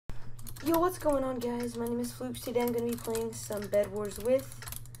Yo, what's going on, guys? My name is Flukes. Today I'm going to be playing some Bed Wars with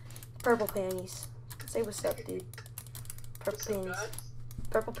Purple Panties. Say what's up, dude. Purple Panties.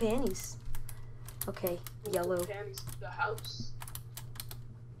 Purple Panties. Okay, yellow. Panties to the house.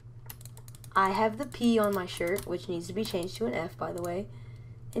 I have the P on my shirt, which needs to be changed to an F, by the way.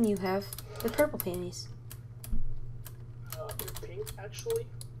 And you have the Purple Panties. They're pink, actually.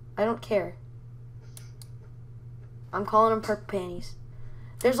 I don't care. I'm calling them Purple Panties.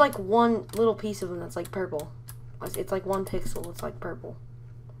 There's like one little piece of them that's like purple. It's like one pixel. It's like purple.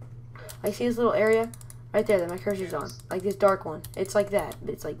 I see this little area right there that my cursor's on. Like this dark one. It's like that,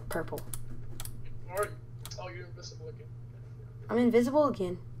 but it's like purple. Oh, you're invisible again. I'm invisible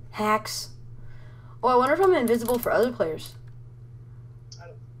again. Hacks. Oh, I wonder if I'm invisible for other players. I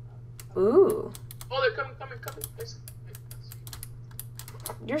don't. Ooh. Oh, they're coming.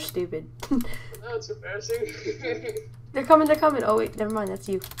 You're stupid. That's embarrassing. They're coming. Oh, wait, never mind. That's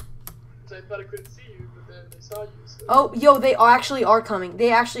you. So I thought I couldn't see you, but then they saw you. So. Oh, yo, they actually are coming.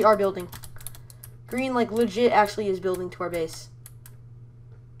 They actually are building. Green, like, legit actually is building to our base.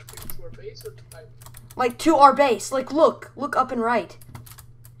 To our base or to my... Like, to our base. Like, look. Look up and right.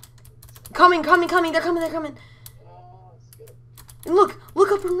 Coming. They're coming. Oh, that's good. And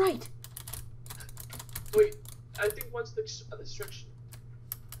look up and right. Wait, I think once the destruction.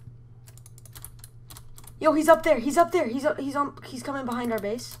 Yo, he's up there. He's coming behind our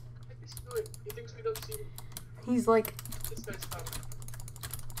base. What is he doing? He thinks we don't see him. He's like, This guy's coming.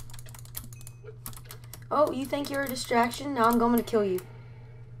 What? oh, you think you're a distraction? Now I'm going to kill you.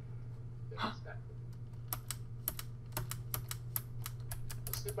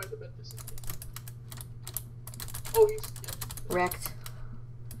 Let's get by the bed. This is good. Oh, he's Wrecked.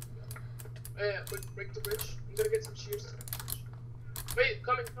 yeah. Break the bridge. I'm gonna get some shears. Wait,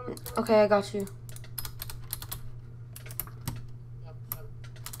 coming. Okay, I got you.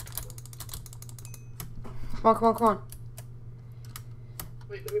 Come on.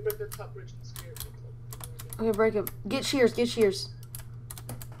 Wait, let me break the top bridge and scare it. Okay, break it. Get shears.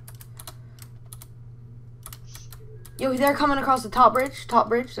 Yo, they're coming across the top bridge.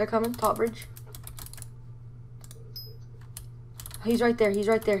 They're coming. Top bridge. He's right there. He's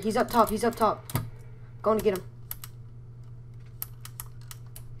up top. Going to get him.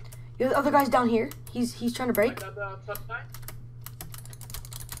 Yo, the other guy's down here. He's trying to break. I got the top guy.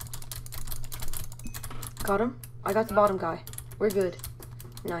 Got him. I got the bottom guy. We're good.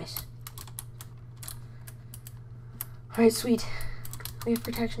 Nice. Alright, sweet. We have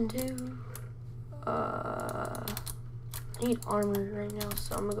protection too. I need armor right now,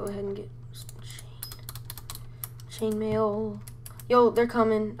 so I'm gonna go ahead and get some chainmail. Yo, they're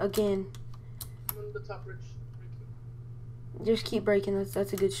coming again. I'm on the top bridge. Just keep breaking.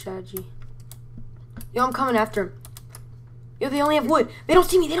 That's a good strategy. Yo, I'm coming after him. Yo, they only have wood. They don't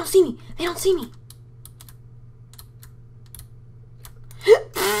see me.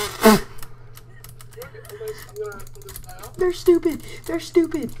 They're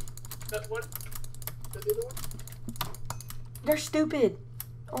stupid. That one? The other one? They're stupid.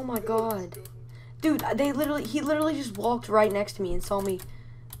 Oh my god. Dude, he literally just walked right next to me and saw me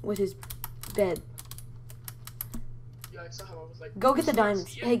with his bed. Yeah, I saw him. I was like, go get the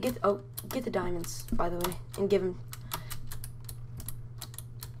diamonds. Hey, get the diamonds, by the way, and give him.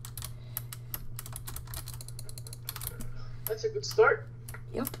 That's a good start.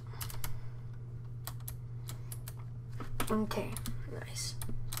 Yep. Okay, nice.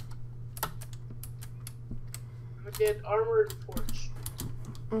 I'm gonna get armor and forge.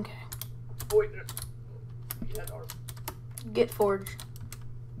 Okay. Oh wait, no. He had armor. Get forge.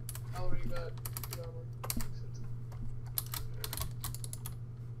 I already got the armor.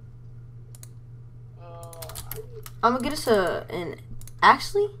 I'm gonna get us I'm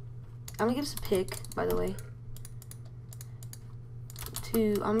gonna get us a pick, by the way.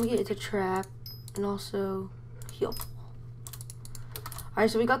 I'm gonna get it a trap and also heal. Alright,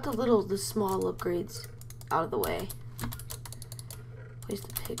 so we got the small upgrades out of the way. Place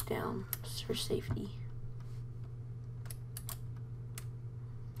the pick down just for safety.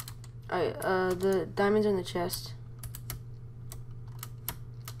 Alright, the diamonds are in the chest.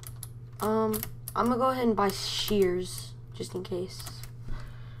 I'm gonna go ahead and buy shears just in case.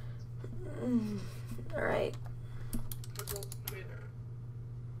 Alright.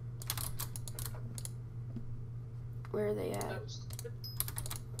 Where are they at?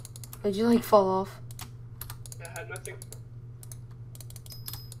 Did you like fall off? I had nothing.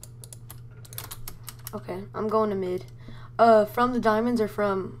 Okay, I'm going to mid. From the diamonds or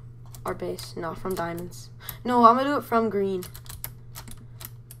from our base? No, from diamonds. No, I'm gonna do it from green.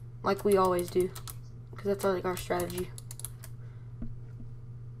 Like we always do. Because that's like our strategy.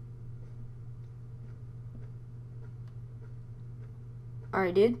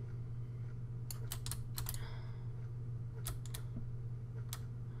 Alright, dude.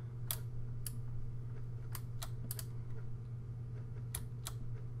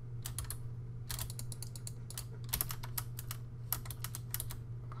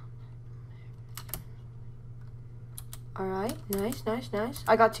 Alright, nice, nice, nice.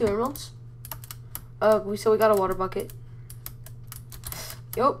 I got 2 emeralds. So we got a water bucket.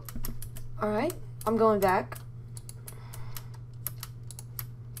 Yup. Alright, I'm going back.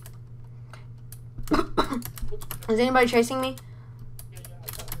 Is anybody chasing me? Yeah, I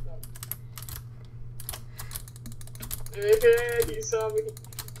got it. Hey, he saw me.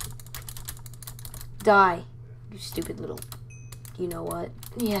 Die. You stupid little... You know what?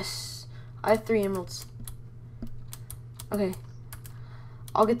 Yes. I have 3 emeralds. Okay.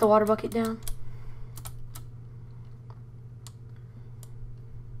 I'll get the water bucket down.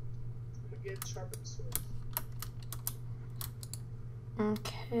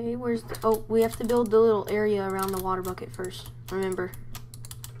 Okay, where's the... Oh, we have to build the little area around the water bucket first. Remember.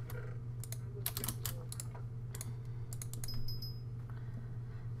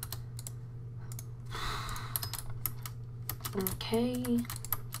 Okay. Okay,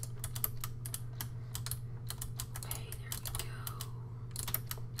 there we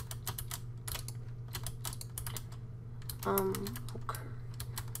go. Okay.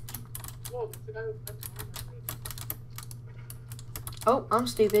 Whoa, the guy with Oh, I'm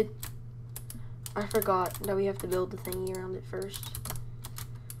stupid. I forgot that we have to build the thingy around it first.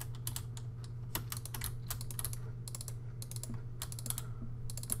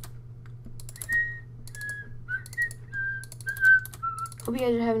 Hope you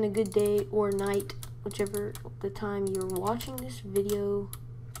guys are having a good day or night, whichever the time you're watching this video.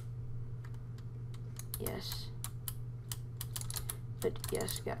 Yes. But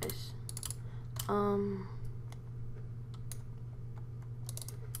yes, guys.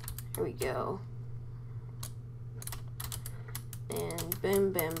 Here we go. And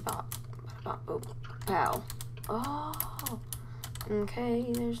bim bim bop. Bop, oh, pow. Oh. Okay,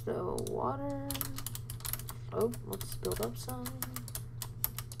 there's the water. Oh, let's build up some.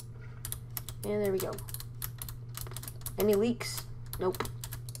 And there we go. Any leaks? Nope.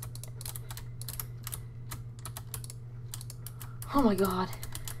 Oh my god.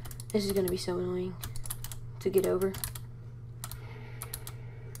 This is gonna be so annoying to get over.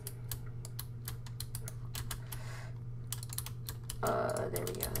 There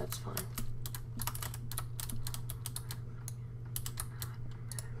we go, that's fine.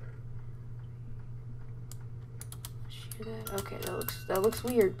 Okay, that looks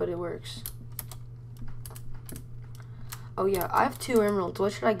weird, but it works. Oh yeah, I have 2 emeralds.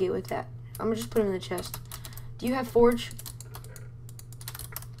 What should I get with that? I'm gonna just put them in the chest. Do you have forge?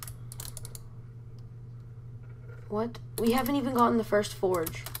 What? We haven't even gotten the first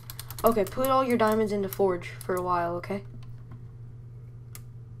forge. Okay, put all your diamonds into forge for a while, okay?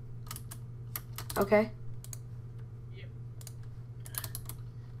 Okay? Yep.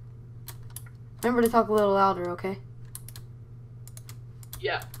 Remember to talk a little louder, okay?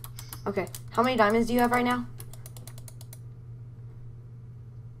 Yeah. Okay. How many diamonds do you have right now?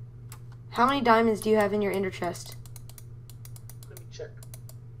 How many diamonds do you have in your ender chest? Let me check.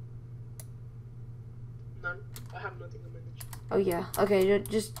 None. I have nothing in my chest. Oh yeah. Okay,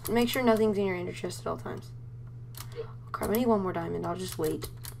 just make sure nothing's in your ender chest at all times. Yeah. Crap, I need 1 more diamond. I'll just wait.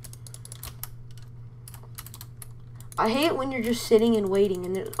 I hate when you're just sitting and waiting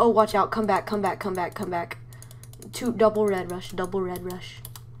and oh, watch out. Come back, come back, come back, come back. Double red rush, double red rush.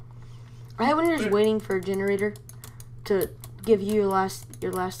 I hate when you're just waiting for a generator to give you your last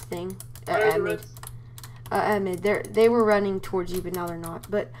thing. At mid. They were running towards you, but now they're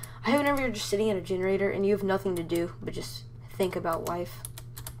not. But I hate whenever you're just sitting at a generator and you have nothing to do but just think about life.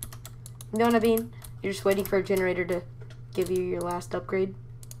 You know what I mean? You're just waiting for a generator to give you your last upgrade.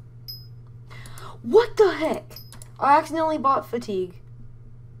 What the heck? I accidentally bought fatigue.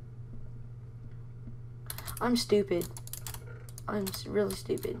 I'm stupid. I'm really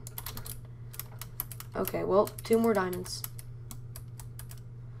stupid. Okay, well, 2 more diamonds.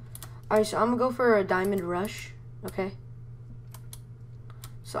 Alright, so I'm gonna go for a diamond rush, okay?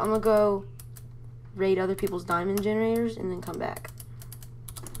 So I'm gonna go raid other people's diamond generators and then come back.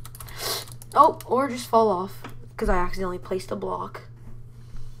 Oh, or just fall off because I accidentally placed a block.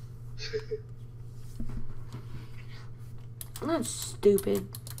 That's stupid.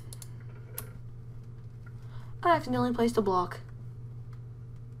 I accidentally placed a block.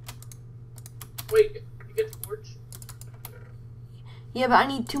 Wait, you get the forge? Yeah, but I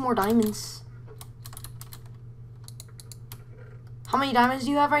need 2 more diamonds. How many diamonds do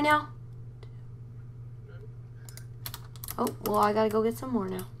you have right now? None. Oh, well, I gotta go get some more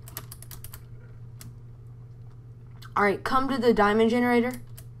now. Alright, come to the diamond generator.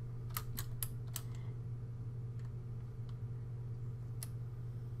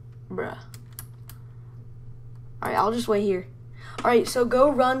 Bruh. Alright, I'll just wait here. Alright, so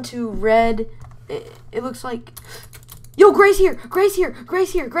go run to red. It looks like... Yo, Gray's here! Gray's here!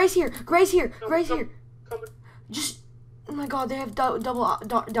 Gray's here! Gray's here! Gray's here! Gray's here! Just... Oh my god, they have double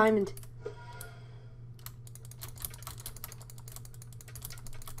diamond.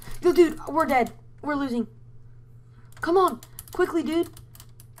 Yo, dude, we're dead. We're losing. Come on. Quickly, dude.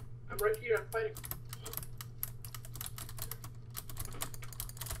 I'm right here. I'm fighting.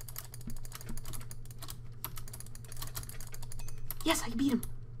 Yes, I beat him.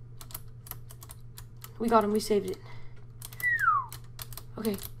 We got him. We saved it.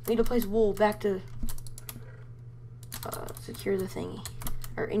 Okay, we need to place wool back to secure the thingy.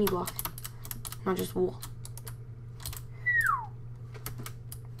 Or any block. Not just wool.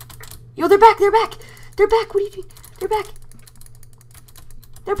 Yo, they're back! They're back! They're back! What are you doing? They're back!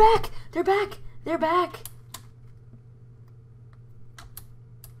 They're back! They're back! They're back!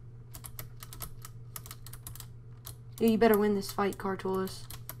 Yo, you better win this fight, Cartulus.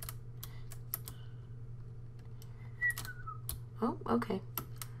 Oh, okay.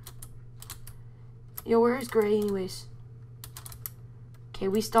 Yo, where is Gray anyways? Okay,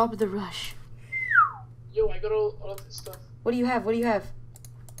 we stopped the rush. Yo, I got all of this stuff. What do you have? What do you have?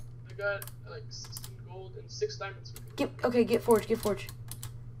 I got like 16 gold and 6 diamonds. Okay, get forge, get forge.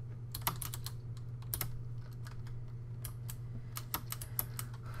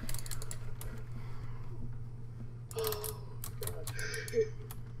 Oh, God.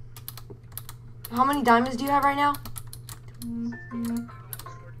 How many diamonds do you have right now?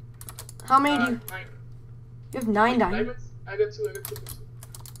 How many do you... 9. You have 9 diamonds? I got 2, I got 2.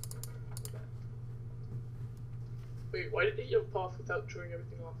 Wait, why did he jump off without throwing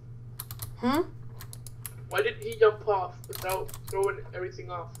everything off? Hmm? Why did he jump off without throwing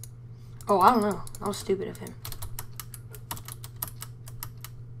everything off? Oh, I don't know. That was stupid of him.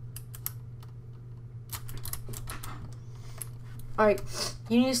 Alright,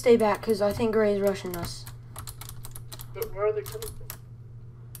 you need to stay back because I think Gray is rushing us. But where are they coming from?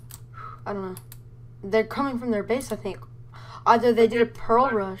 I don't know. They're coming from their base, I think. Either they did a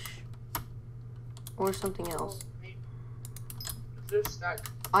pearl rush or something else. They're stacked.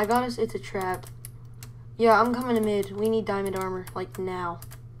 I got us. It's a trap. Yeah, I'm coming to mid. We need diamond armor, like now.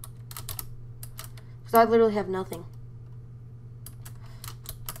 Because I literally have nothing.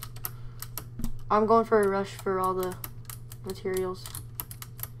 I'm going for a rush for all the materials.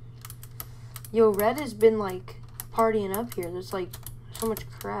 Yo, red has been like partying up here. There's like so much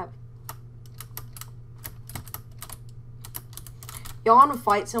crap. Y'all want to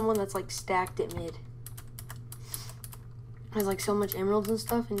fight someone that's like stacked at mid? Has like so much emeralds and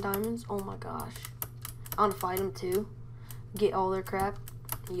stuff and diamonds. Oh my gosh. I want to fight them too. Get all their crap.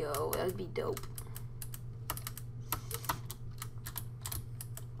 Yo, that would be dope.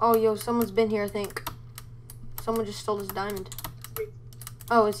 Oh, yo, someone's been here, I think. Someone just stole his diamond.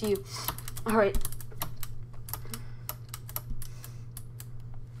 Oh, it's you. Alright.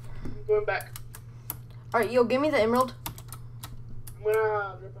 I'm going back. Alright, yo, give me the emerald. I'm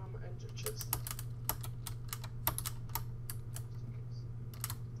gonna rip out my engine chest.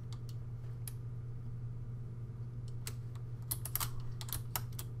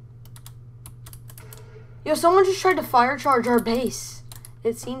 Yo, someone just tried to fire charge our base.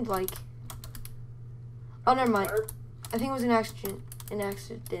 It seemed like. Oh, never mind. I think it was an accident. An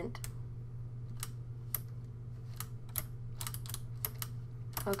accident.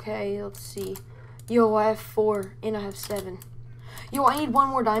 Okay, let's see. Yo, I have 4 and I have 7. Yo, I need 1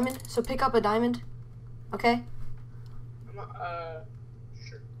 more diamond, so pick up a diamond. Okay? I'm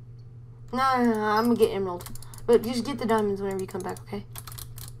sure. Nah, I'm gonna get emerald. But just get the diamonds whenever you come back, okay?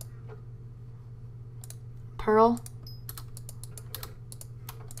 Pearl.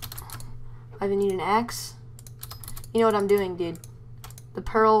 I even need an axe. You know what I'm doing, dude. The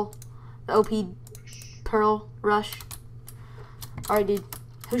pearl, the OP pearl rush. Alright, dude.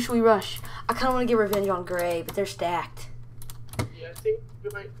 Who should we rush? I kind of want to get revenge on Gray, but they're stacked. Yeah, I think we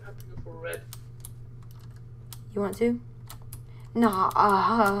might have to go for red. You want to?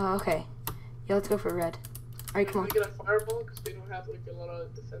 Nah, okay. Yeah, let's go for red. Alright, come on. Can we get a fireball? Because they don't have like a lot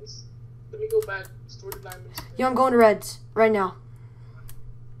of defense. Let me go back, store the diamonds. Yo, I'm going to reds right now.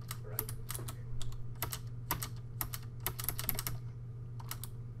 Alright.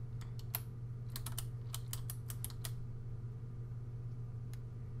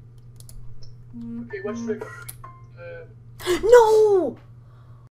 Okay, what should I go? No!